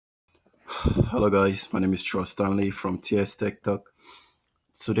Hello guys, my name is Troy Stanley from TS Tech Talk.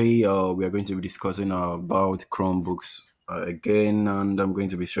 Today we are going to be discussing about Chromebooks again, and I'm going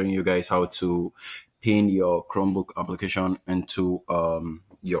to be showing you guys how to pin your Chromebook application into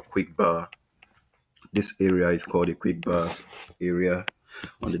your quick bar. This area is called a quick bar area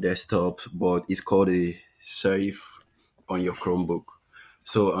on the desktop, but it's called a safe on your Chromebook.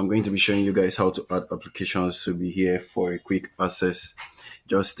 So I'm going to be showing you guys how to add applications to be here for a quick access,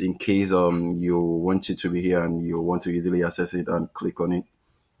 just in case you want it to be here and you want to easily access it and click on it.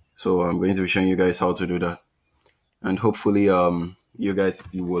 So I'm going to be showing you guys how to do that, and hopefully you guys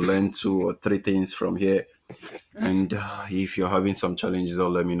will learn two or three things from here. And if you're having some challenges, or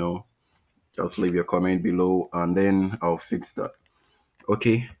let me know. Just leave your comment below, and then I'll fix that.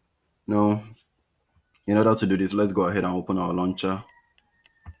 Okay. Now, in order to do this, let's go ahead and open our launcher,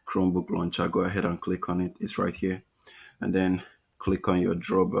 Chromebook launcher. Go ahead and click on it. It's right here, and then click on your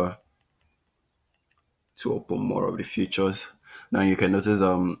drawbar to open more of the features. Now you can notice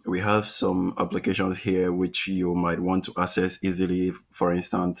we have some applications here which you might want to access easily. For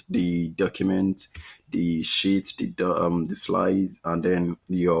instance, the document, the sheet, the slides, and then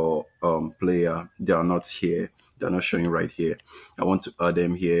your player. They are not here. They're not showing right here. I want to add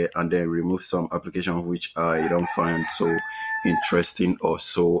them here and then remove some applications which I don't find so interesting or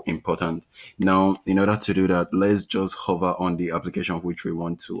so important. Now, in order to do that, let's just hover on the application which we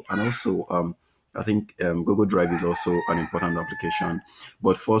want to, and also I think Google Drive is also an important application.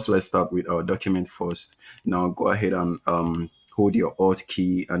 But first, let's start with our document first. Now, go ahead and hold your Alt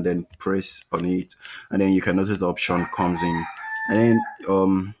key and then press on it. And then you can notice the option comes in. And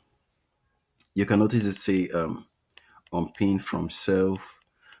then you can notice it say unpin from self.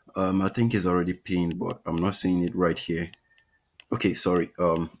 I think it's already pinned, but I'm not seeing it right here. Okay, sorry.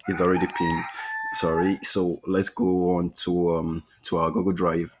 It's already pinned. Sorry. So let's go on to our Google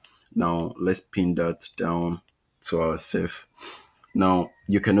Drive. Now let's pin that down to our safe. Now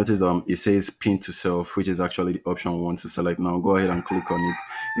you can notice it says pin to self, which is actually the option we want to select. Now go ahead and click on it.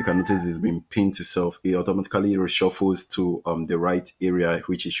 You can notice it's been pinned to self. It automatically reshuffles to the right area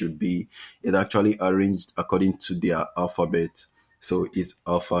which it should be. It actually arranged according to their alphabet. So it's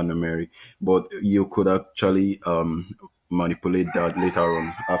alphanumeric, but you could actually manipulate that later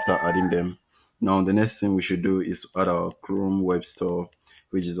on after adding them. Now the next thing we should do is to add our Chrome Web Store,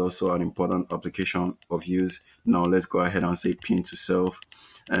 which is also an important application of use. Now let's go ahead and say pin to self,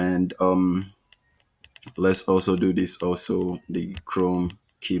 and let's also do this also, the Chrome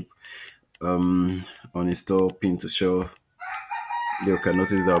keep uninstall pin to shelf. You can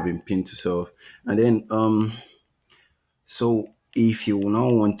notice that I've been pinned to self. And then so if you now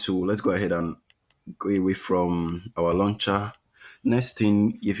want to, let's go ahead and go away from our launcher. Next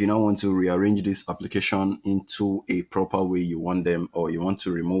thing, if you now want to rearrange this application into a proper way you want them, or you want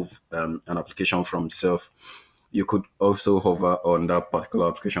to remove an application from self, you could also hover on that particular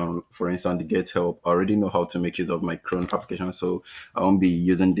application. For instance, the Get Help. I already know how to make use of my Chrome application, so I won't be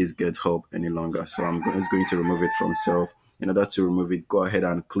using this Get Help any longer. So I'm just going to remove it from self. In order to remove it, go ahead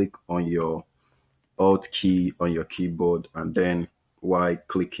and click on your Alt key on your keyboard, and then while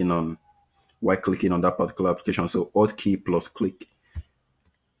clicking on that particular application. So Alt key plus click.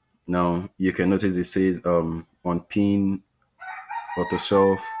 Now you can notice it says on pin auto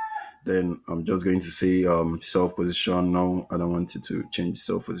self. Then I'm just going to say self position. No, I don't want it to change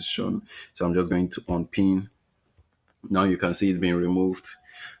self position. So I'm just going to unpin. Now you can see it's being removed.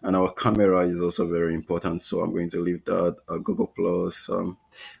 And our camera is also very important. So I'm going to leave that Google Plus.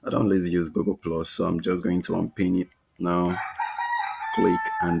 I don't always use Google Plus, so I'm just going to unpin it now. Click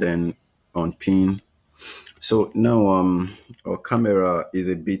and then unpin. So now our camera is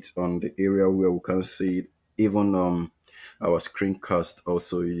a bit on the area where we can see it. Even our screencast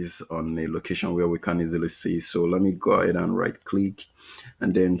also is on a location where we can easily see. So let me go ahead and right click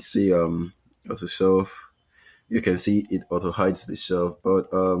and then see auto shelf. You can see it auto hides the shelf,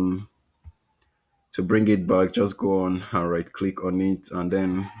 but to bring it back, just go on and right click on it and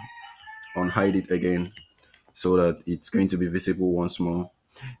then unhide it again, so that it's going to be visible once more.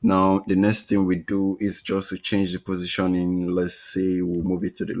 Now, the next thing we do is just to change the positioning. Let's say we'll move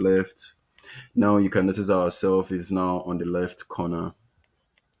it to the left. Now you can notice ourselves is now on the left corner.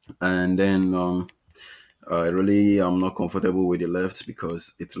 And then I really am not comfortable with the left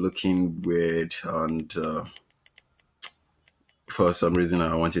because it's looking weird, and for some reason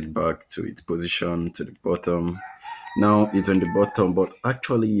I want it back to its position to the bottom. Now it's on the bottom, but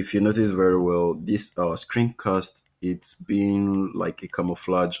actually if you notice very well, this our screencast it's being like a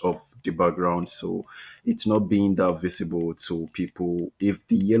camouflage of the background, so it's not being that visible to people. If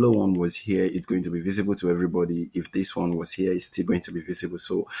the yellow one was here, it's going to be visible to everybody. If this one was here, it's still going to be visible.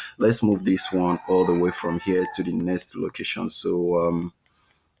 So let's move this one all the way from here to the next location. So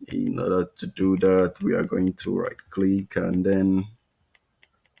in order to do that, we are going to right click, and then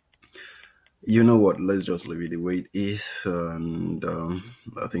you know what, let's just leave it the way it is. And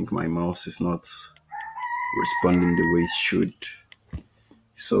I think my mouse is not responding the way it should.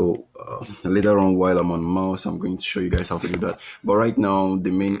 So later on, while I'm on mouse, I'm going to show you guys how to do that. But right now, the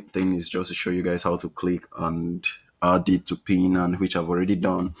main thing is just to show you guys how to click and add it to pin, and which I've already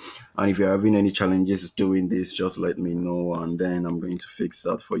done. And if you're having any challenges doing this, just let me know, and then I'm going to fix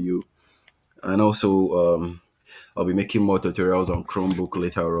that for you. And also, I'll be making more tutorials on Chromebook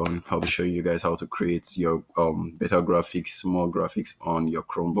later on. I'll be showing you guys how to create your better graphics, more graphics on your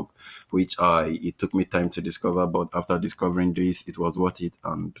Chromebook, which it took me time to discover, but after discovering this, it was worth it.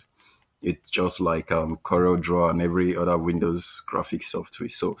 And it's just like Corel Draw and every other Windows graphics software.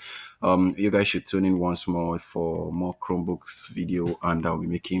 So you guys should tune in once more for more Chromebooks video, and I'll be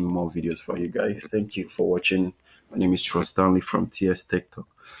making more videos for you guys. Thank you for watching. My name is Troy Stanley from TS Tech Talk,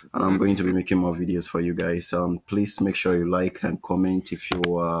 and I'm going to be making more videos for you guys. Please make sure you like and comment if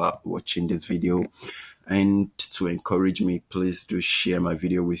you are watching this video. And to encourage me, please do share my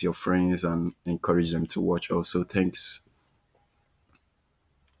video with your friends and encourage them to watch also. Thanks.